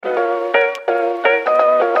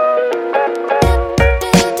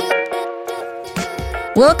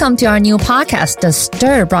Welcome to our new podcast, The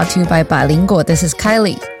Stir, brought to you by Bilingual. This is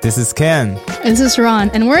Kylie. This is Ken. This is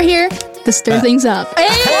Ron, and we're here to stir things up. Okay.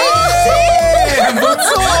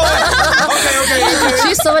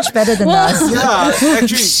 She's so much better than us. Yeah,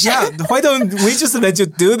 actually, why don't we just let you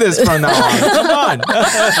do this from now on? Come on.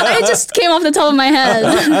 It just came off the top of my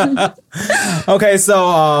head. Okay,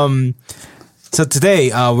 so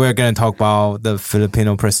today we're going to talk about the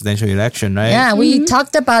Filipino presidential election, right? Yeah, we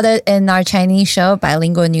talked about it in our Chinese show,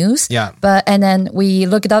 Bilingual News. Yeah. And then we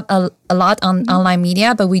look it up a lot on online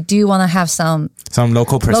media, but we do want to have some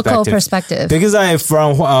local perspective. Because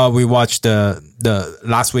we watched the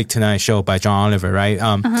Last Week Tonight show by John Oliver, right?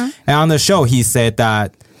 And on the show, he said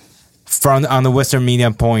that on the Western media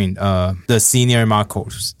point, the senior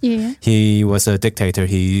Marcos, he was a dictator.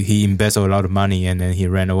 He embezzled a lot of money and then he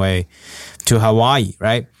ran away to Hawaii,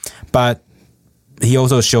 right? But he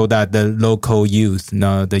also showed that the local youth,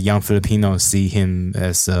 the young Filipinos, see him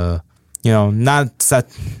as not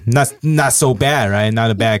so bad, right? Not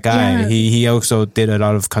a bad guy. Yeah. He also did a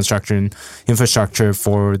lot of construction infrastructure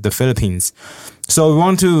for the Philippines. So we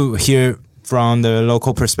want to hear from the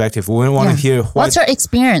local perspective. We want to hear what's your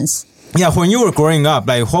experience? Yeah, when you were growing up,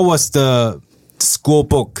 like what was the school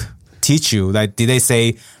book teach you? Like, did they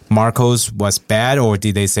say Marcos was bad, or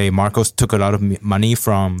did they say Marcos took a lot of money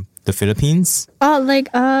from the Philippines? Just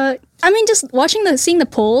seeing the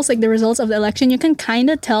polls, like the results of the election, you can kind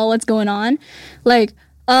of tell what's going on. Like,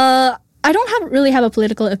 I don't really have a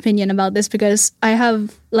political opinion about this because I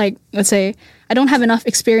have, let's say, I don't have enough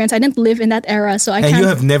experience. I didn't live in that era, so I can't. And you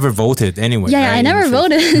have never voted anyway. Yeah, right? I never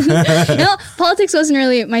voted. Politics wasn't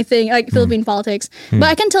really my thing, Philippine politics. But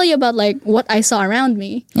I can tell you about what I saw around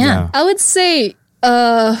me. Yeah. I would say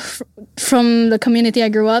from the community I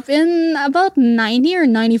grew up in, about 90 or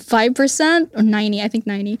 95%, or 90, I think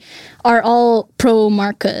 90, are all pro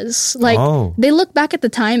Marcos. They look back at the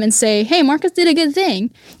time and say, hey, Marcos did a good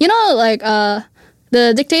thing.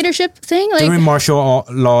 The dictatorship thing. During martial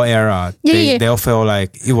law era, they'll feel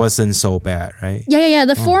like it wasn't so bad, right? Yeah.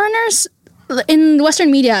 The foreigners in Western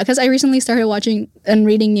media, because I recently started watching and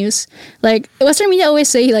reading news, Western media always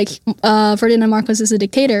say Ferdinand Marcos is a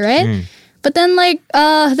dictator, right? But then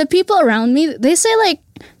the people around me, they say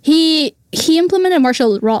he implemented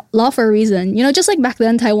martial law for a reason. Just like back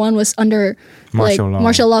then Taiwan was under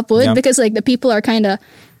martial law because the people are kind of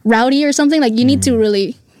rowdy or something. You need to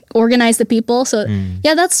really organize the people. So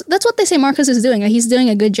that's what they say Marcos is doing. He's doing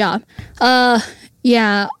a good job. My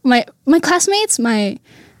classmates, my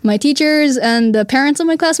teachers, and the parents of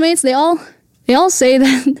my classmates, they all say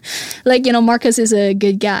that Marcos is a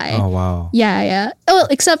good guy. Oh wow. Yeah. Oh,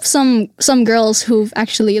 except some girls who've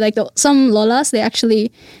actually some lolas, they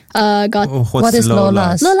actually got. What is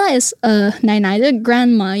lolas? Lola is nainai, the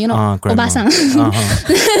grandma, grandma. obasang.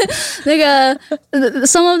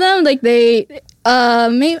 Some of them they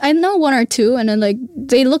I know one or two, and then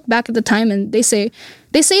they look back at the time and they say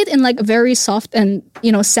it in a very soft and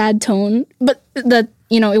sad tone, but that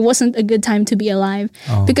it wasn't a good time to be alive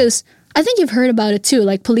because I think you've heard about it too,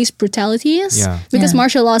 police brutalities. Yeah. Because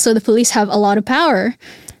martial law, so the police have a lot of power.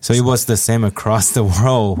 So it was the same across the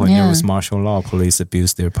world when there was martial law. Police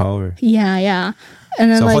abused their power. Yeah.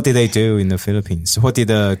 And then what did they do in the Philippines? What did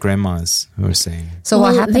the grandmas were saying? So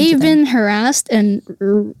what happened? They've been harassed and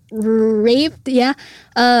raped. Yeah.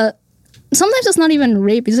 Sometimes it's not even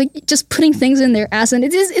rape. It's just putting things in their ass, and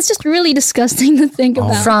it's just really disgusting to think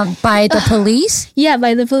about. By the police? Yeah,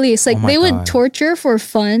 by the police. They would torture for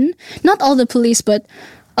fun. Not all the police, but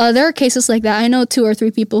there are cases like that. I know 2 or 3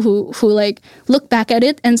 people who look back at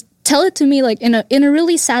it and tell it to me in a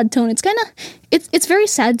really sad tone. It's kind of it's very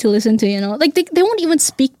sad to listen to. They won't even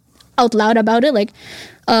speak out loud about it.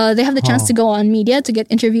 They have the chance to go on media to get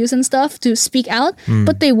interviews and stuff to speak out,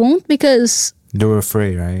 but they won't because. They were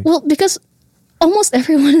afraid, right? Well, because almost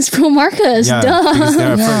everyone is pro Marcos. Yeah, duh. because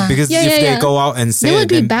they're afraid. Because if they go out and say there would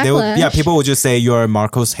be backlash. People would just say you're a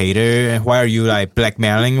Marcos hater. And why are you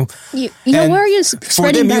blackmailing? Why are you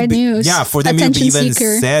spreading bad news? Yeah, for them it'd be even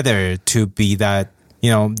sadder to be that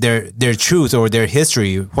their truth or their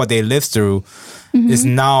history, what they lived through, is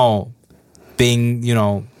now being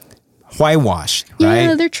whitewashed. Right?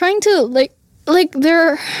 Yeah, they're trying to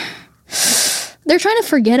they're trying to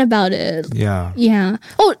forget about it. Yeah.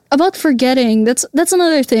 Oh, about forgetting, that's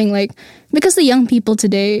another thing. Because the young people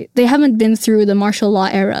today, they haven't been through the martial law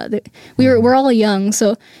era. We're all young,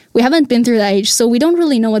 so we haven't been through that age, so we don't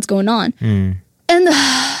really know what's going on. And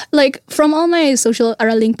from all my social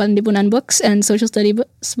Araling Panlipunan books and social study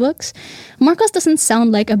books, Marcos doesn't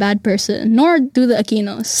sound like a bad person, nor do the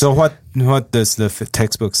Aquinos. So what does the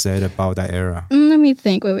textbook say about that era? Let me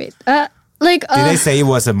think. Wait. like did they say it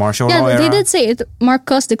was a martial law era? They did say it.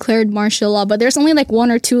 Marcos declared martial law, but there's only like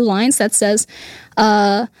 1 or 2 lines that says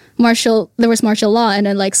there was martial law, and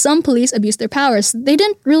then like some police abused their powers. They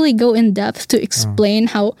didn't really go in depth to explain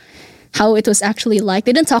how it was actually like.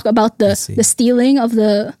 They didn't talk about the stealing of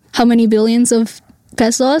the how many billions of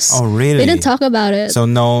pesos. Oh, really? They didn't talk about it. So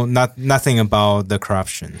nothing about the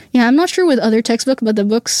corruption. Yeah, I'm not sure with other textbooks, but the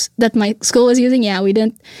books that my school was using,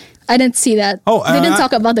 I didn't see that. Oh, they didn't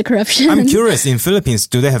talk about the corruption. I'm curious, in Philippines,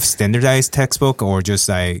 do they have standardized textbook or just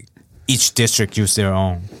like each district use their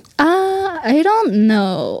own? I don't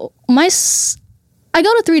know. I go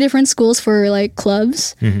to 3 different schools for like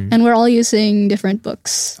clubs, and we're all using different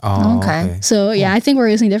books. Oh, okay. So yeah, I think we're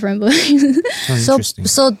using different books.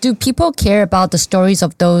 So do people care about the stories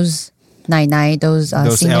of those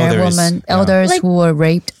those senior elders who were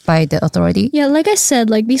raped by the authority? Yeah, like I said,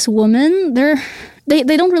 like these women,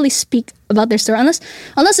 they don't really speak about their story unless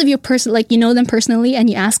if you know them personally and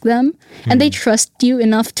you ask them and they trust you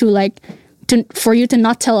enough to for you to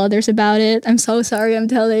not tell others about it. I'm so sorry, I'm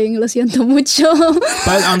telling, lo siento mucho.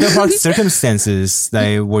 But under what circumstances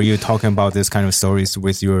were you talking about this kind of stories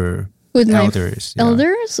with your elders?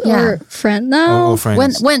 Elders or friends? No. Or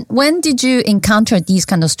friends. When did you encounter these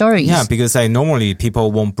kind of stories? Yeah, because normally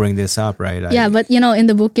people won't bring this up, right? Yeah, but in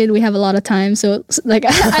the Bukid we have a lot of time, so like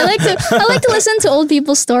I like to listen to old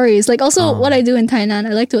people's stories. Like also what I do in Tainan, I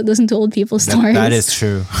like to listen to old people's stories. That is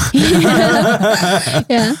true.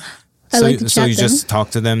 Yeah. So you just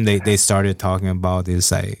talked to them. They started talking about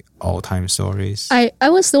these all-time stories. I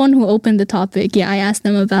was the one who opened the topic. Yeah, I asked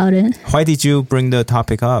them about it. Why did you bring the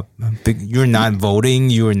topic up? You're not voting.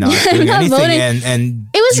 You're not doing not anything, voting. and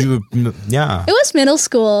it was middle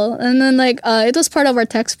school, and then it was part of our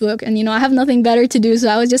textbook, and I have nothing better to do, so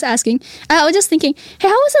I was just asking. I was just thinking, hey,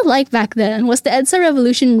 how was it like back then? Was the EDSA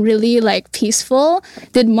revolution really peaceful?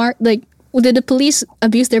 Did the police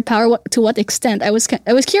abuse their power? To what extent? I was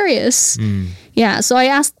curious. Yeah, so I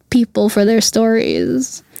asked people for their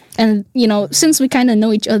stories, and since we kind of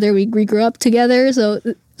know each other, we grew up together. So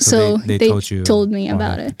they told me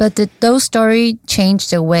about it. But did those stories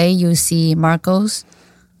change the way you see Marcos?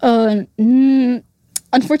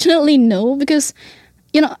 Unfortunately, no, because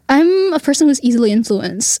I'm a person who's easily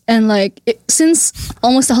influenced, and since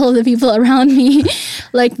almost all of the people around me,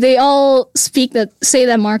 they all say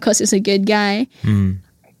that Marcos is a good guy.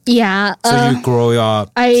 Yeah. So you grow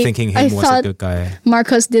up thinking he was a good guy.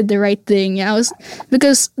 Marcos did the right thing. Yeah,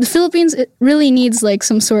 because the Philippines, it really needs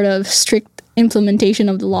some sort of strict implementation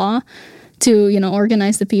of the law to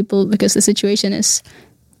organize the people, because the situation is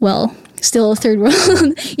still a third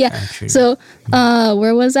world. Yeah. Actually. So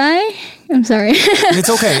where was I? I'm sorry. It's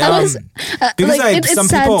okay. Because it's some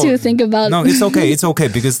sad people to think about. No, it's okay. It's okay,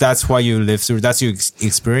 because that's what you live through. That's your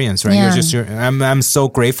experience, right? Yeah. I'm so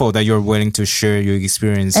grateful that you're willing to share your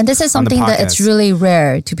experience. And this is something that it's really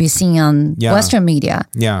rare to be seen on Western media.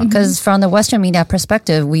 Yeah. Because from the Western media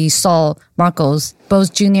perspective, we saw Marcos,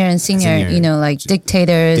 both junior and senior.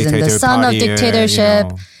 Dictators and the son of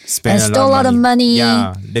dictatorship. And stole a lot of money.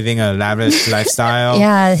 Yeah, living a lavish lifestyle.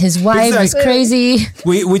 Yeah, his wife was crazy.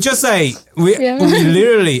 We just we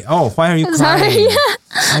literally. Oh, why are you crying?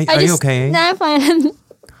 Sorry. Are you okay? No, I'm fine.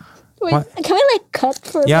 Wait, can we cut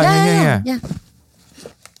for? Yeah.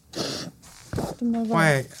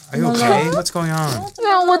 Why? Are you okay? What's going on? 没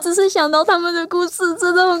有，我只是想到他们的故事，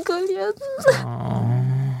真的很可怜。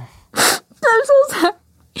I'm so sorry.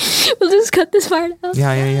 We'll just cut this part out.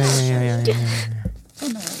 Yeah.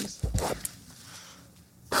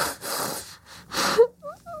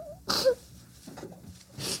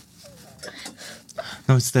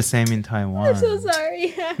 No, it's the same in Taiwan. I'm so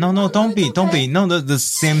sorry. No, don't be. No, the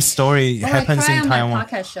same story happens in Taiwan. My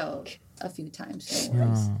podcast show a few times.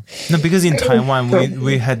 No, because in Taiwan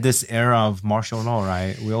we had this era of martial law,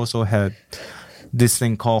 right? We also had this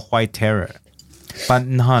thing called white terror, but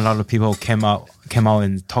not a lot of people came out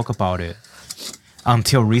and talk about it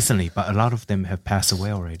until recently. But a lot of them have passed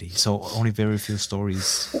away already, so only very few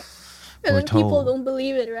stories were told. People don't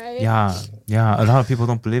believe it, right? Yeah. A lot of people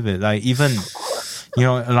don't believe it. Even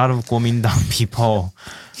a lot of Kuomintang people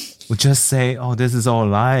would just say, "Oh, this is all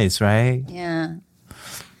lies," right? Yeah.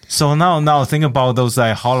 So now think about those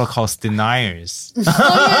Holocaust deniers, right?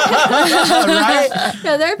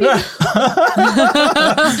 Yeah, there are people.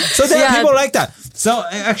 So there are people like that. So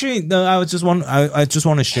actually, I just want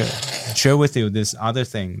to share with you this other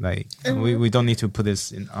thing. We don't need to put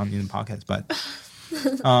this in the podcast, but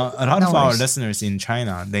a lot of our listeners in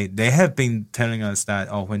China, they have been telling us that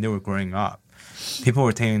when they were growing up, people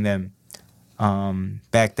were telling them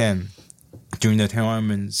back then during the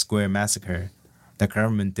Tiananmen Square massacre, the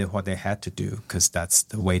government did what they had to do because that's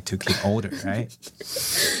the way to keep order, right?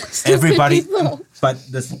 Everybody, but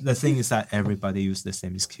the thing is that everybody used the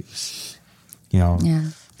same excuse. You know,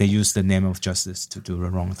 they use the name of justice to do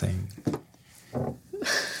the wrong thing.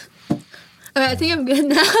 Okay, I think I'm good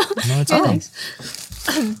now. No, it's okay,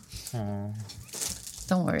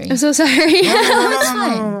 Don't worry. I'm so sorry.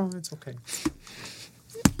 No, it's okay.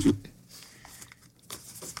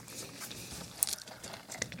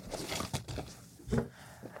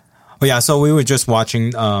 Oh yeah, so we were just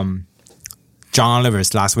watching John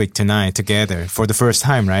Oliver's Last Week Tonight together for the first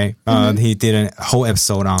time, right? He did a whole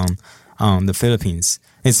episode on the Philippines.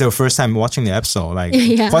 It's the first time watching the episode. Like,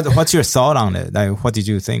 what's your thought on it? Like, what did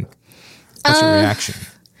you think? What's your reaction?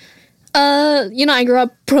 I grew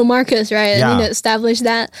up pro Marcos, right? Yeah. I need to establish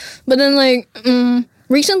that. But then, like,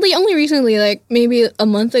 recently, like maybe a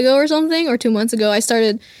month ago or something, or 2 months ago, I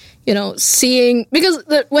started, seeing, because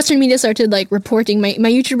the Western media started like reporting.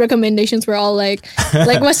 My YouTube recommendations were all like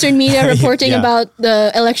Western media reporting about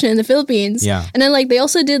the election in the Philippines. Yeah. And then like they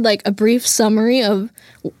also did like a brief summary of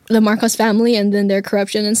the Marcos family and then their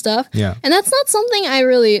corruption and stuff. Yeah. And that's not something I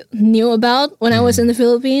really knew about when I was in the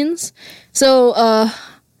Philippines. So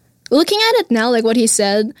looking at it now, like what he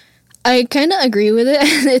said, I kind of agree with it.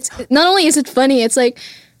 It's not only is it funny, it's like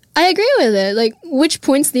I agree with it. Like, which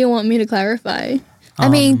points do you want me to clarify? I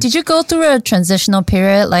mean, did you go through a transitional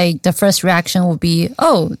period? Like the first reaction would be,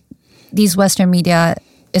 oh, these Western media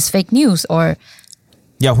is fake news, or...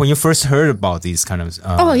 Yeah, when you first heard about these kind of...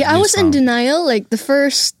 I was in denial. Like the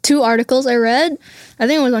first 2 articles I read, I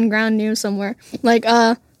think it was on Ground News somewhere. Like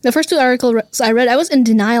the first 2 articles I read, I was in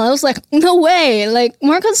denial. I was like, no way. Like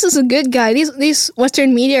Marcos is a good guy. These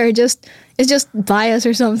Western media it's just bias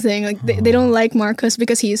or something. Like they don't like Marcos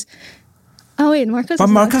because he's... Oh wait, Marcos. But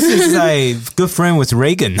Marcos is like good friend with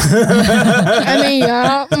Reagan. I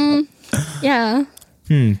mean, yeah.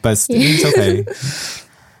 But it's okay.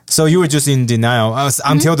 So you were just in denial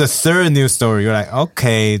until the third news story. You're like,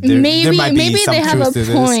 okay, there might be some they have truth a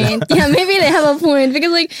to point. this. Yeah, maybe they have a point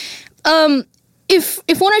because like, if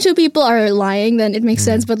 1 or 2 people are lying, then it makes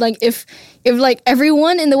sense. But like, if like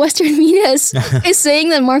everyone in the Western media is saying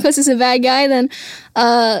that Marcos is a bad guy, then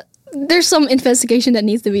there's some investigation that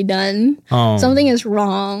needs to be done. Something is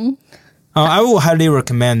wrong. I will highly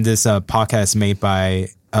recommend this podcast made by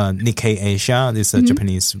Nikkei Asia. This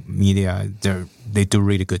Japanese media. They do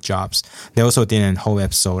really good jobs. They also did a whole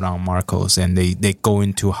episode on Marcos, and they go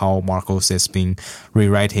into how Marcos has been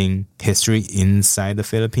rewriting history inside the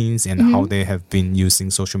Philippines and how they have been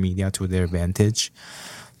using social media to their advantage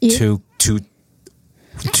to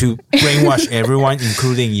brainwash everyone,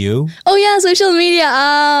 including you. Oh yeah, social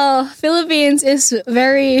media. Philippines is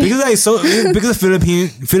very because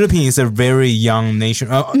Philippines is a very young nation.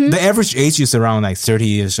 The average age is around like 30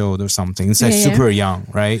 years old or something. It's like super young,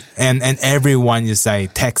 right? And everyone is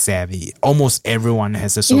like tech savvy. Almost everyone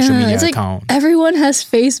has a social media account. Like everyone has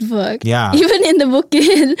Facebook. Yeah, even in the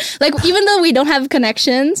Bukid. Like even though we don't have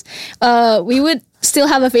connections, we would still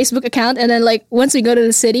have a Facebook account, and then like once we go to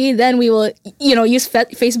the city, then we will use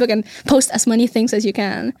Facebook and post as many things as you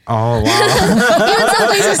can. Oh wow! Even some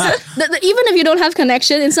places, even if you don't have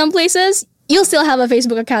connection, in some places you'll still have a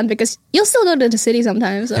Facebook account because you'll still go to the city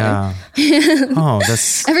sometimes. So. Yeah.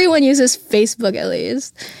 That's everyone uses Facebook at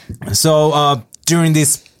least. So during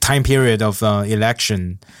this time period of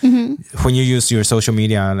election, when you use your social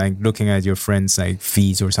media, like looking at your friends' like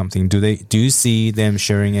feeds or something, do you see them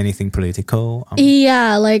sharing anything political?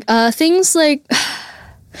 Yeah, like things like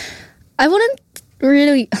I wouldn't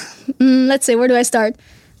really. Let's say, where do I start?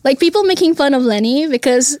 Like people making fun of Lenny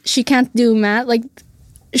because she can't do math. Like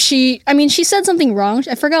she said something wrong.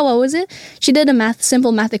 I forgot what was it. She did a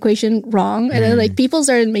simple math equation wrong, and then like people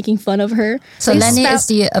started making fun of her. So Lenny is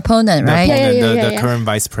the opponent, right? The current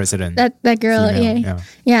vice president. That girl,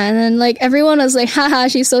 yeah. And then like everyone was like, haha,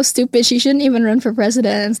 she's so stupid. She shouldn't even run for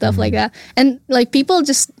president and stuff like that. And like people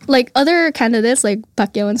just like other candidates like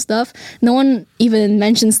Pacquiao and stuff. No one even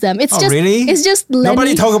mentions them. It's really? It's just Lenny.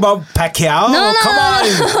 Nobody talk about Pacquiao. No, come on.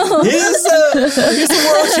 He's a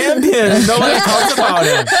world champion. Nobody talks about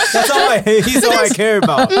him. That's he's all I care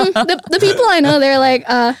about. The people I know, they're like,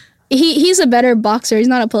 he's a better boxer. He's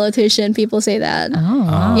not a politician. People say that. Oh,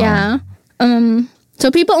 wow. Yeah.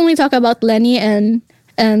 So people only talk about Lenny and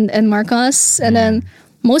Marcos, and then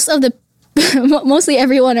mostly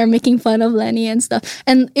everyone are making fun of Lenny and stuff.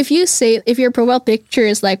 And if your profile picture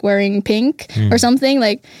is like wearing pink or something,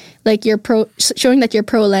 like you're showing that you're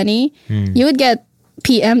pro Lenny, you would get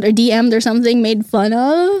PM'd or DM'd or something, made fun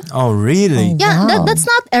of. Oh, really? Yeah, wow. that's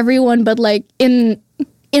not everyone, but like in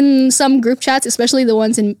some group chats, especially the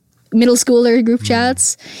ones in middle schooler group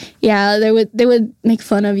chats. Yeah, they would make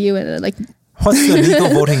fun of you and like. What's the legal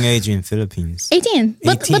voting age in Philippines? 18.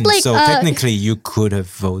 18. But like, so technically you could have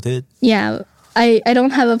voted. Yeah. I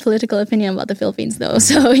don't have a political opinion about the Philippines though.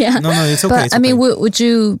 So yeah. No, it's okay. But it's I mean, okay. would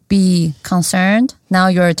you be concerned? Now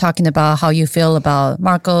you're talking about how you feel about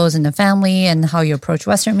Marcos and the family and how you approach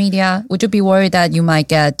Western media. Would you be worried that you might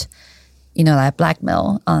get, like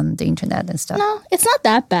blackmail on the internet and stuff? No, it's not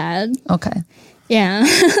that bad. Okay. Yeah.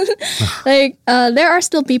 Like, there are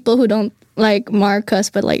still people who don't like Marcos,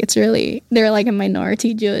 but like they're like a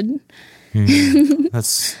minority, Jude.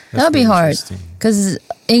 That would be hard because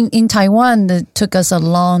in Taiwan it took us a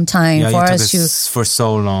long time for us to for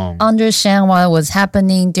so long understand what was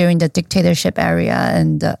happening during the dictatorship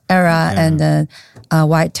and the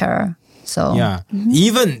white terror. So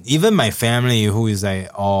even my family who is like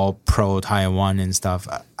all pro Taiwan and stuff,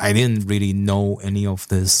 I didn't really know any of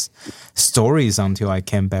these stories until I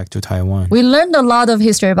came back to Taiwan. We learned a lot of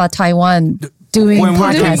history about Taiwan doing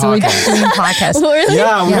podcasts. Really?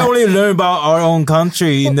 Yeah, we only learned about our own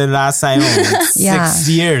country in the last 6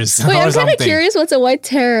 years. Wait, I'm kind of curious what's a white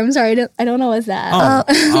terror. I'm sorry, I don't know what's that.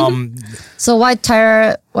 So white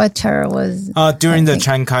terror was during the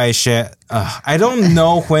Chiang Kai-shek. I don't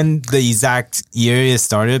know when the exact year it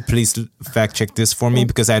started. Please fact check this for me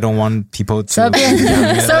because I don't want people to. Serbian,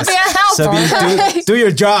 do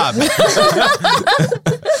your job.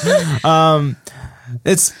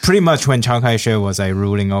 It's pretty much when Chiang Kai-shek was like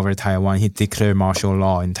ruling over Taiwan. He declared martial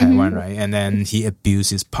law in Taiwan, right? And then he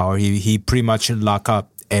abused his power. He pretty much locked up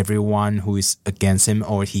everyone who is against him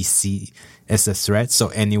or he see as a threat. So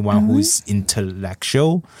anyone who is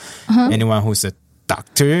intellectual, anyone who's a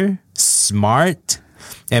doctor, smart,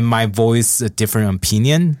 and might voice a different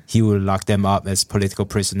opinion, he will lock them up as political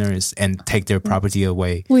prisoners and take their property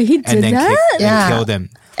away. Wait, he did and then that? and kill them.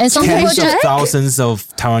 And some Tens of thousands of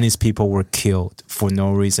Taiwanese people were killed for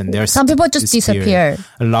no reason. Some people just disappeared.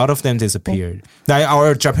 A lot of them disappeared. Like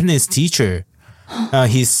our Japanese teacher,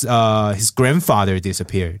 his grandfather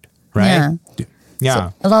disappeared. Right? Yeah.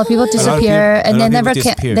 So a lot of people disappeared and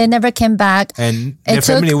they never came back. And their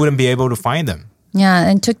family wouldn't be able to find them. Yeah,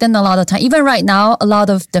 and it took them a lot of time. Even right now, a lot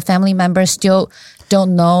of the family members still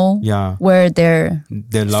don't know where their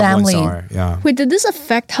loved family ones are. Yeah. Wait, did this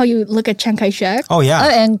affect how you look at Chiang Kai-shek? Oh, yeah.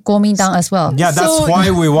 And Kuomintang as well. Yeah, that's why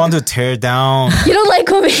we want to tear down. You don't like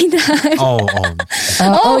Kuomintang?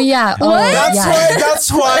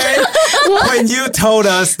 That's why when you told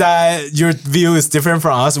us that your view is different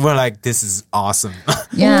from us, we're like, this is awesome.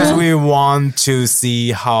 Yeah. Because we want to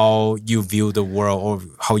see how you view the world or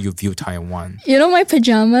how you view Taiwan. You know, my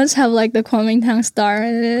pajamas have like the Kuomintang star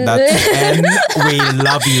in it. And we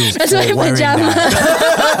love you That's for my wearing pajamas.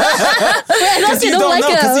 that. Because you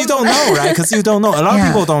don't know, right? Because you don't know. A lot of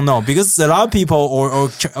people don't know. Because a lot of people or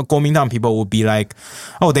Kuomintang people will be like,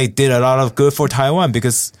 oh, they did a lot of good for Taiwan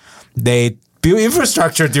because they build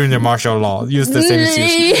infrastructure during the martial law. Use the same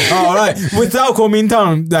excuse. All right. Without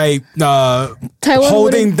Kuomintang, like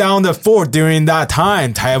holding down the fort during that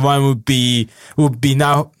time, Taiwan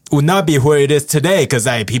would not be where it is today because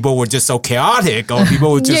like people were just so chaotic or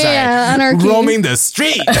people were just roaming the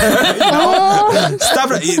street.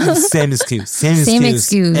 Stuff like same excuse. Same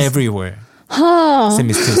excuse everywhere. Same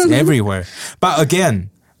excuse everywhere. But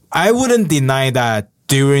again, I wouldn't deny that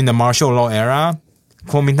during the martial law era,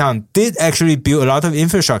 Kuomintang did actually build a lot of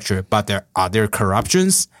infrastructure, but there are other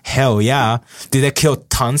corruptions. Hell yeah. Did they kill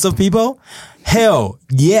tons of people? Hell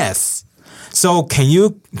yes. So can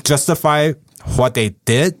you justify what they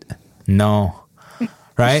did? No.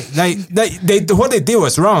 Right? Like what they did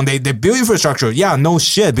was wrong. They built infrastructure. Yeah, no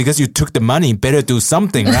shit, because you took the money. Better do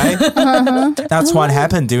something, right? That's what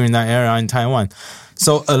happened during that era in Taiwan.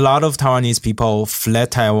 So a lot of Taiwanese people fled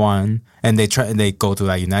Taiwan and they go to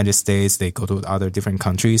like United States, they go to other different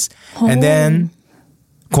countries. And then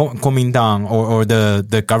Kuomintang or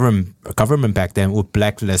the government back then would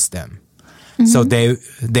blacklist them. So they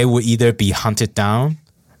would either be hunted down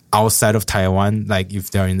outside of Taiwan, like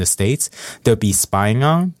if they're in the States, they'll be spying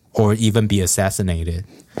on or even be assassinated.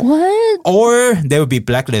 What? Or they would be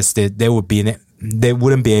blacklisted. They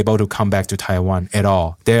wouldn't be able to come back to Taiwan at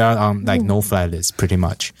all. They are on like no-fly list pretty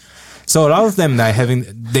much. So a lot of them like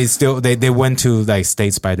they went to like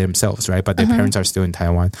states by themselves, right? But their parents are still in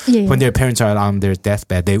Taiwan. Yeah. When their parents are on their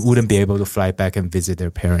deathbed, they wouldn't be able to fly back and visit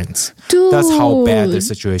their parents. Dude. That's how bad the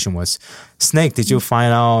situation was. Snake, did you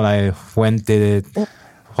find out like when did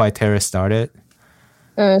White Terror started?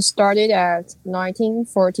 Started at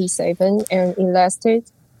 1947 and it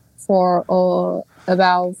lasted for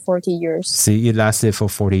about 40 years. See, it lasted for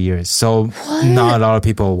 40 years. So not a lot of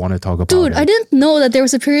people want to talk about it. Dude, I didn't know that there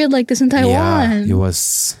was a period like this in Taiwan. Yeah, it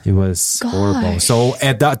was horrible. So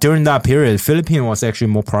during that period, Philippines was actually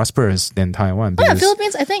more prosperous than Taiwan. Oh yeah,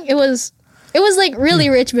 Philippines, I think it was like really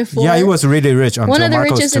rich before. Yeah, it was really rich until one of the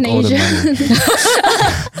Marcos richest took in all the Asia. money.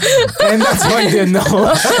 And that's why you didn't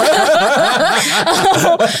know.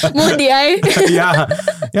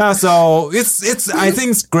 Yeah. So it's I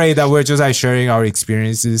think it's great that we're just like sharing our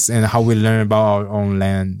experiences and how we learn about our own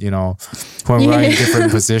land. When we're in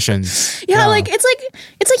different positions. Yeah, like it's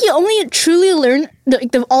like you only truly learn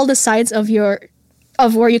all the sides of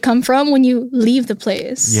where you come from when you leave the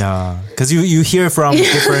place. Yeah, because you hear from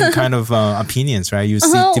different kind of opinions, right? You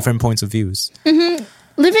see different points of views. Mm-hmm.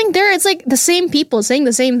 Living there, it's like the same people saying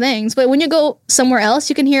the same things, but when you go somewhere else,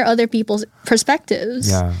 you can hear other people's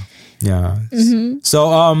perspectives. Yeah. Mm-hmm.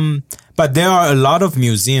 So, but there are a lot of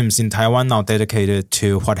museums in Taiwan now dedicated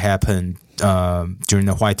to what happened during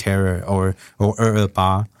the White Terror or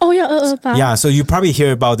Ba. Oh yeah, Ba. Yeah, so you probably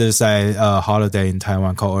hear about this holiday in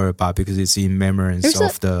Taiwan called Ba because it's in memories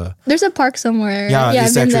of the. There's a park somewhere. Yeah,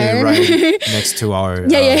 it's I've been actually there. right next to our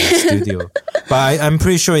studio. But I'm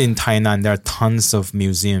pretty sure in Tainan there are tons of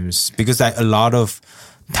museums because a lot of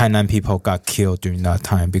Tainan people got killed during that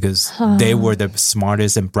time because they were the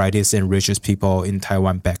smartest and brightest and richest people in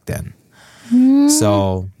Taiwan back then.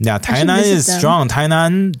 So yeah, Tainan is strong.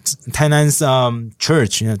 Tainan's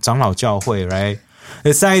church, 长老教会, right?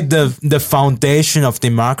 It's like the foundation of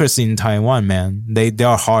democracy in Taiwan, man. They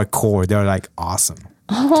are hardcore. They're like awesome.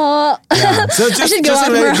 Oh, yeah. So just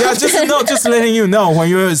letting you know when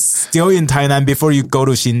you're still in Tainan before you go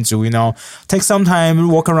to Hsinchu, take some time,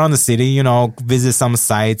 walk around the city, visit some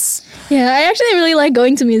sites. Yeah, I actually really like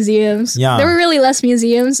going to museums. Yeah. There were really less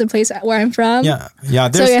museums in the place where I'm from. Yeah.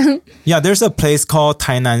 There's a place called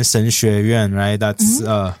Tainan 神学院, right? That's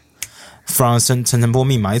from 陈澄波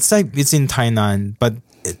密码. It's in Tainan, but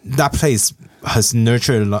that place has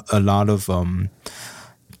nurtured a lot of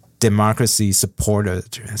democracy supporters.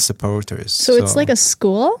 So it's like a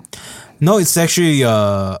school? No, it's actually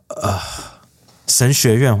神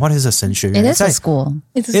学院. What is a 神学院? It is a school.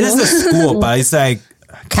 It is a school, but it's like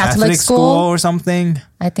Catholic school or something.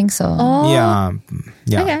 I think so. Oh.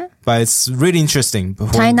 Yeah. Okay. But it's really interesting.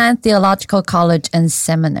 Tainan Theological College and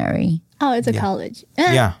Seminary. Oh, it's a college.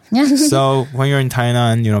 Yeah. So when you're in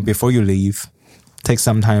Tainan, before you leave, take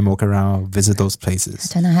some time, walk around, visit those places.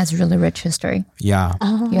 Tainan has really rich history. Yeah.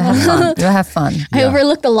 You have fun. I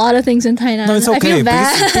overlooked a lot of things in Tainan. No, it's okay. I feel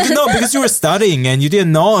bad. Because you were studying and you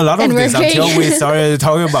didn't know a lot of this until we started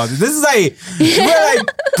talking about it. This is we're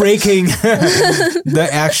breaking the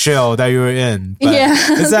eggshell that you were in. But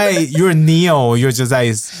it's like you're Neo. You're just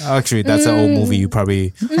actually, that's an old movie. You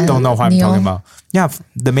probably don't know what I'm talking about. Yeah,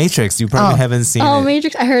 The Matrix. You probably haven't seen it. Oh,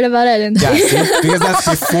 Matrix. I heard about it. Yeah, see? Because that's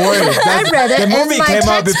before it. I read it. The movie came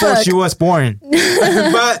out before she was born.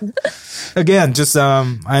 But again, just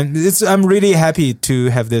I'm really happy to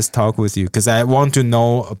have this talk with you because I want to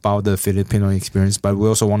know about the Filipino experience, but we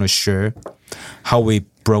also want to share how we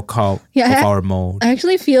broke out of our mold. I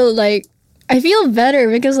actually feel I feel better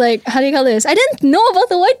because how do you call this? I didn't know about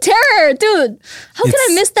the White Terror, dude. How can I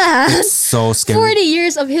miss that? It's so scary. 40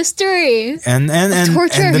 years of history. And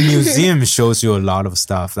the museum shows you a lot of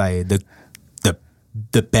stuff, like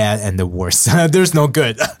the bad and the worst. There's no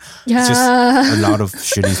good. Yeah. It's just a lot of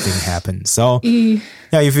shitty things happen. So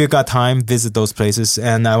if you got time, visit those places.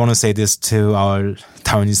 And I want to say this to our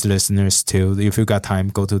Taiwanese listeners too. If you got time,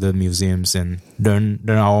 go to the museums and learn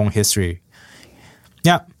our own history.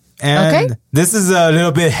 Yeah. And this is a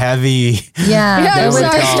little bit heavy. Yeah, we would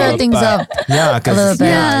stir things up. Yeah, a little bit.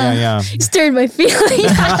 Yeah. Stirred my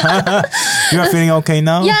feelings. You're feeling okay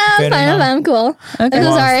now? Yeah, I'm fine. I'm cool. Okay. I'm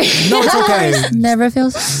sorry. No, it's okay. Never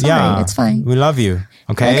feel sorry. Yeah, it's fine. We love you.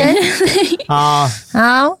 Okay.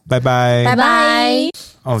 How? Bye bye. Bye bye.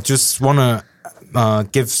 Oh, just wanna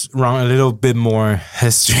give Ron a little bit more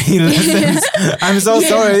history lessons. I'm so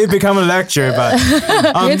sorry it became a lecture, but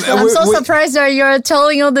I'm so surprised that you're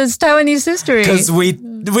telling all this Taiwanese history. Because we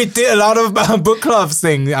did a lot of book clubs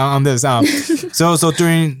thing on this. So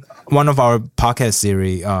during one of our podcast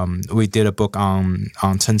series, we did a book on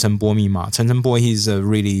Chen Bo Mima. Chen Bo, he's a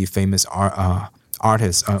really famous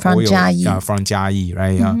artist from Jiayi. From Jiayi,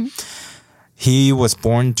 right? He was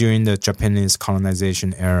born during the Japanese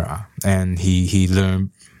colonization era, and he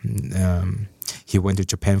learned. He went to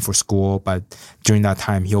Japan for school, but during that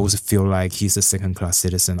time, he always feel like he's a second-class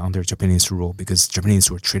citizen under Japanese rule because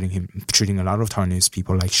Japanese were treating a lot of Taiwanese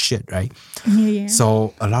people like shit, right? Yeah.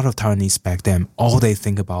 So a lot of Taiwanese back then, all they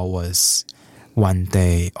think about was one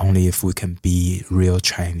day only if we can be real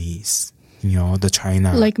Chinese. You know, the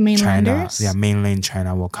China, like mainlanders? mainland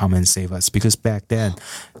China will come and save us, because back then,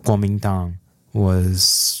 Kuomintang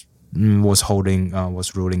was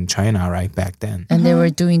ruling China, right, back then. And they were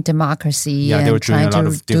doing democracy. Yeah, and they were doing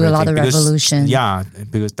do a lot of revolution. Yeah,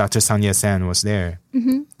 because Dr. Sun Yat-sen was there.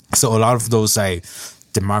 So a lot of those like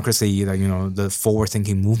democracy, like, you know, the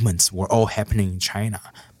forward-thinking movements were all happening in China.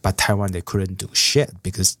 But Taiwan, they couldn't do shit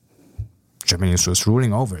because Japanese was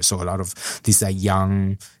ruling over. So a lot of these like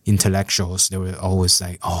young intellectuals, they were always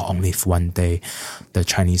like, oh, only if one day the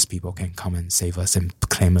Chinese people can come and save us and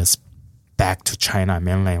claim us back to China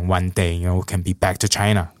mainland. One day, you know, we can be back to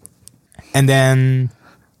China. And then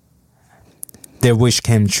their wish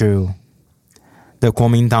came true. The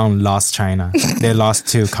Kuomintang lost China. They lost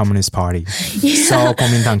to Communist Party. So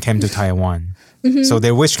Kuomintang came to Taiwan. So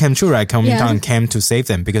their wish came true, right? Kuomintang came to save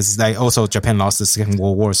them, because like also Japan lost the Second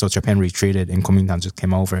World War, so Japan retreated and Kuomintang just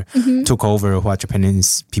came over, took over what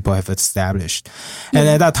Japanese people have established. And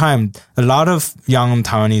at that time, a lot of young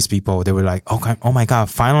Taiwanese people, they were like, oh my God,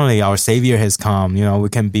 finally our savior has come. You know, we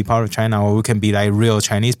can be part of China, or we can be like real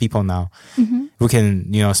Chinese people now. We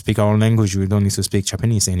can, you know, speak our own language. We don't need to speak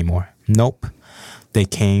Japanese anymore. Nope. They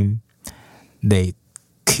came, they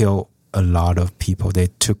killed a lot of people. They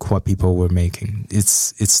took what people were making.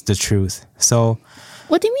 It's the truth. So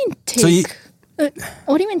what do you mean take?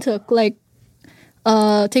 What do you mean took? Like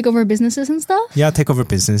take over businesses and stuff? Yeah, take over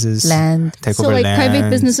businesses. Land. Take over land. Private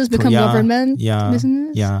businesses become government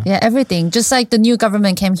business? Yeah, everything. Just like the new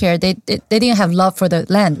government came here, they didn't have love for the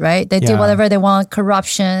land, right? They did whatever they want,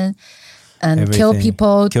 corruption, and everything.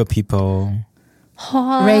 Kill people.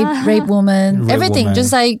 Rape women, everything. Woman.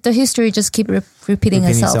 Just like the history just keep repeating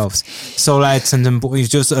itself. So like it's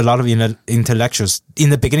just a lot of intellectuals.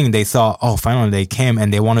 In the beginning, they thought, oh, finally they came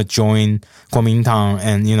and they want to join Kuomintang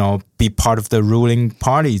and, you know, be part of the ruling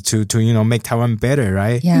party to you know, make Taiwan better,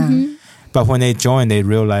 right? Yeah. But when they joined, they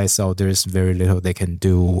realized, oh, there's very little they can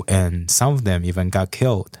do, and some of them even got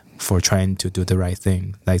killed for trying to do the right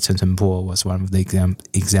thing. Like Chen Cheng-po was one of the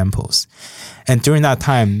examples. And during that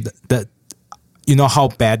time, you know how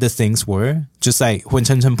bad the things were? Just like when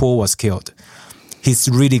Chen Cheng-po was killed, his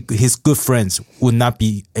good friends would not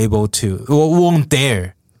be able to, or won't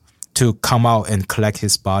dare to come out and collect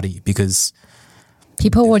his body, because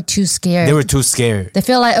people were too scared. They were too scared. They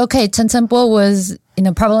feel like, okay, Chen Cheng-po was, you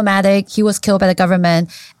know, problematic. He was killed by the government.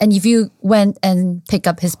 And if you went and pick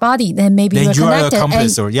up his body, then maybe then you are an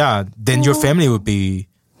accomplice, then your family would be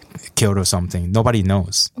killed or something. Nobody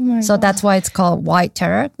knows. So that's why it's called white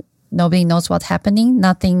terror. Nobody knows what's happening.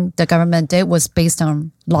 Nothing the government did was based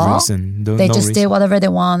on law. They just did whatever they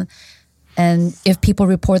want. And if people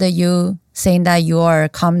reported you saying that you are a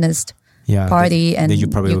communist party, then you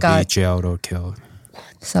probably would be jailed or killed.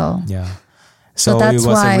 So it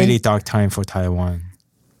was a really dark time for Taiwan.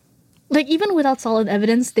 Like even without solid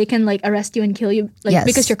evidence, they can like arrest you and kill you, like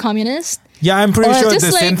because you're communist. Yeah, I'm pretty sure the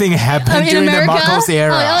same thing happened during the Marcos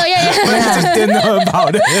era. We just didn't know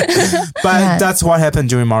about it. But that's what happened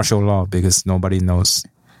during martial law, because nobody knows.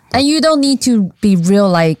 And you don't need to be real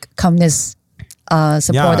like communist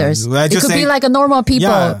supporters. It could be like a normal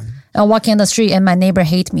people. Walking on the street and my neighbor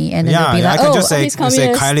hate me, and then they'll be like, I can just say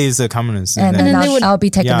Kylie is a communist, and then I'll be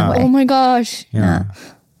taken away. Oh my gosh. Yeah,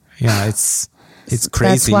 it's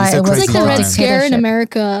crazy. That's why it's like the Red Scare in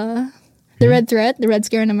America. The Red Threat, the Red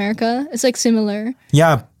Scare in America. It's like similar.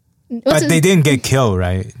 Yeah. But they didn't get killed,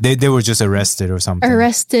 right? They were just arrested or something.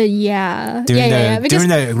 Arrested, yeah. During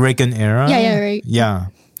the Reagan era? Right. Yeah.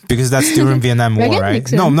 Because that's during Vietnam War, right?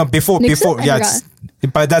 Nixon? No, before.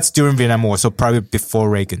 But that's during Vietnam War, so probably before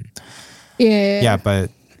Reagan. Yeah, but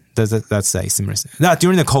that's like similar. No,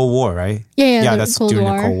 during the Cold War, right? Yeah, that's during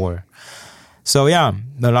the Cold War. So a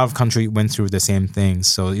lot of countries went through the same thing.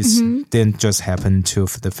 So it didn't just happen to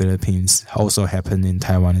the Philippines. Also happened in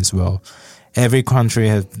Taiwan as well. Every country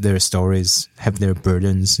have their stories, have their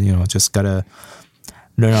burdens. You know, just gotta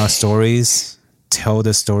learn our stories, tell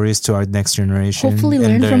the stories to our next generation. Hopefully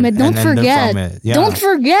learn from it. Don't forget. Yeah. Don't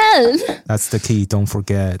forget. That's the key. Don't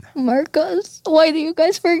forget. Marcos, why do you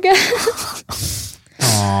guys forget?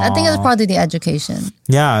 I think it's part of the education.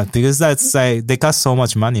 Yeah, because that's like they got so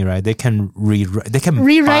much money, right? They can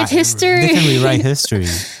rewrite history. They can rewrite history.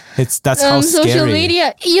 That's how scary. Social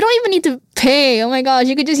media. You don't even need to pay. Oh my gosh,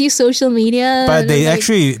 you could just use social media. But they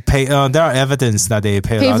actually pay. There are evidence that they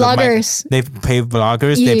pay a lot vloggers. They pay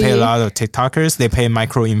vloggers. Yeah. They pay a lot of TikTokers. They pay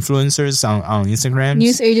micro influencers on Instagram.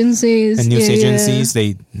 News agencies. And news agencies.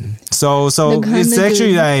 Yeah. So it's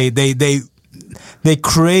actually like they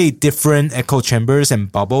create different echo chambers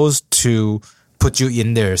and bubbles to put you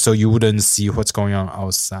in there so you wouldn't see what's going on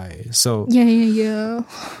outside. So yeah.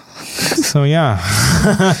 So yeah.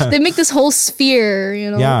 They make this whole sphere, you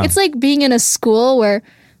know. Yeah. It's like being in a school where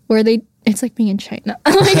it's like being in China.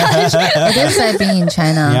 Oh my gosh. It is like being in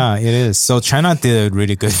China. Yeah, it is. So China did a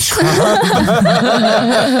really good job.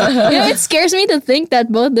 It scares me to think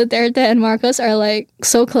that both Duterte and Marcos are like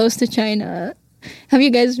so close to China. Have you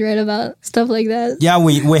guys read about stuff like that? Yeah,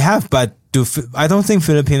 we have, but I don't think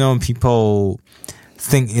Filipino people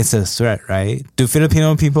think it's a threat, right? Do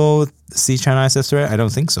Filipino people see China as a threat? I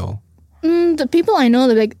don't think so. The people I know,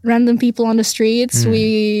 like random people on the streets,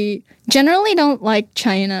 we generally don't like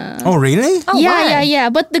China. Oh, really? Oh, why? Yeah.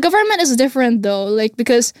 But the government is different though, like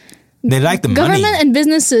because They like the government money. and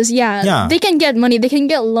businesses, they can get money, they can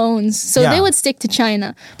get loans, so they would stick to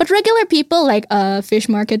China. But regular people like fish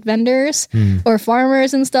market vendors or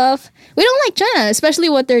farmers and stuff, we don't like China, especially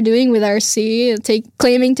what they're doing with our sea,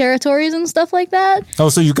 claiming territories and stuff like that. Oh,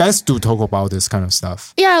 so you guys do talk about this kind of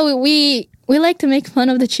stuff? Yeah, we like to make fun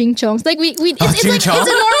of the ching chongs. Like it's like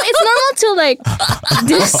it's normal to like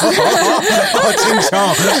this. Oh, ching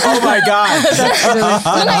chong. Oh my god.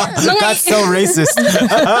 That's so racist.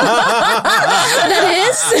 That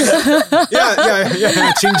is.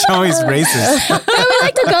 Yeah. Ching chong is racist. Yeah, we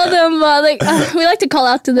like to call them we like to call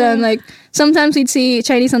out to them like. Sometimes we'd see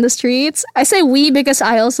Chinese on the streets. I say we because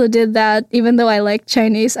I also did that. Even though I like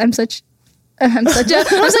Chinese, I'm such a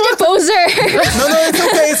poser. No,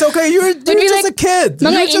 it's okay. You're just a kid.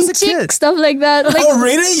 Mga You're just a inchik, kid. stuff like that. Like, Oh,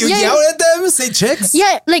 really? You yell at them? Say chicks?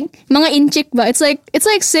 Yeah, like mga inchik ba? It's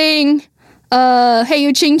like saying hey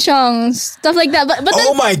you ching chong, stuff like that. But then,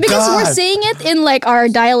 Oh my because God. we're saying it in like our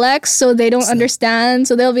dialects, so they don't understand.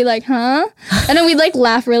 So they'll be like, huh? And then we'd like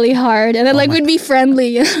laugh really hard, and then we'd be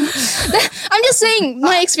friendly. I'm just saying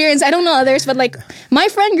my experience. I don't know others, but like my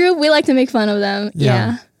friend group, we like to make fun of them.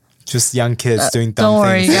 Yeah. Just young kids doing dumb Don't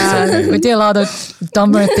worry, things. It's okay. we did a lot of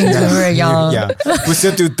dumber things when we were young. Yeah, we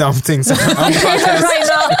still do dumb things on podcast. Right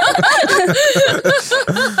now.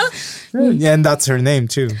 Yeah, and that's her name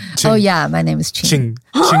too. Oh yeah, my name is Ching.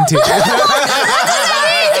 Ching Ting.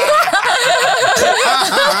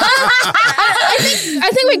 I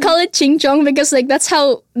think we call it ching chong because like that's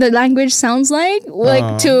how the language sounds like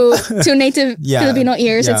to native Filipino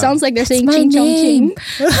ears. Yeah. It sounds like they're saying my ching chong name. ching.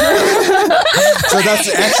 So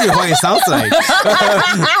that's actually what it sounds like.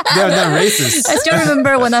 They're not racist. I still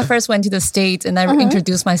remember when I first went to the States and I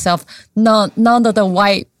introduced myself. None of the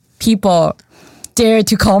white people dared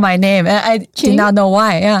to call my name. I did not know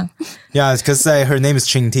why. Yeah. Yeah, it's because her name is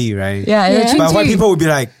Ching T, right? Yeah. Ching But white T. people would be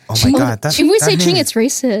like, oh my god, that, If we that say name ching, is- it's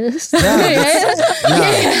racist. Yeah.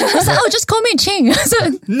 I said, oh, just call me Ching. I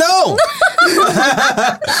said, No!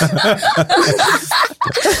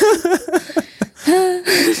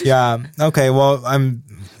 Yeah. Okay. Well, I'm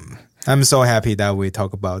so happy that we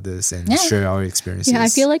talk about this and share our experiences. Yeah, I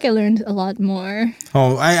feel like I learned a lot more.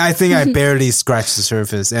 Oh, I think I barely scratched the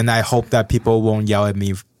surface, and I hope that people won't yell at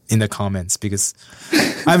me in the comments because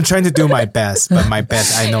I'm trying to do my best, but my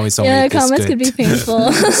best I know is only Yeah, this comments good. could be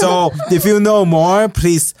painful. So if you know more,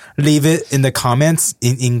 please leave it in the comments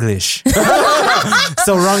in English.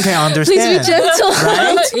 So Ron can understand. Please be gentle.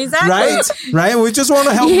 Right? Exactly. Right? We just want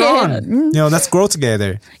to help Ron. Let's grow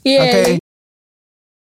together. Yeah. Okay.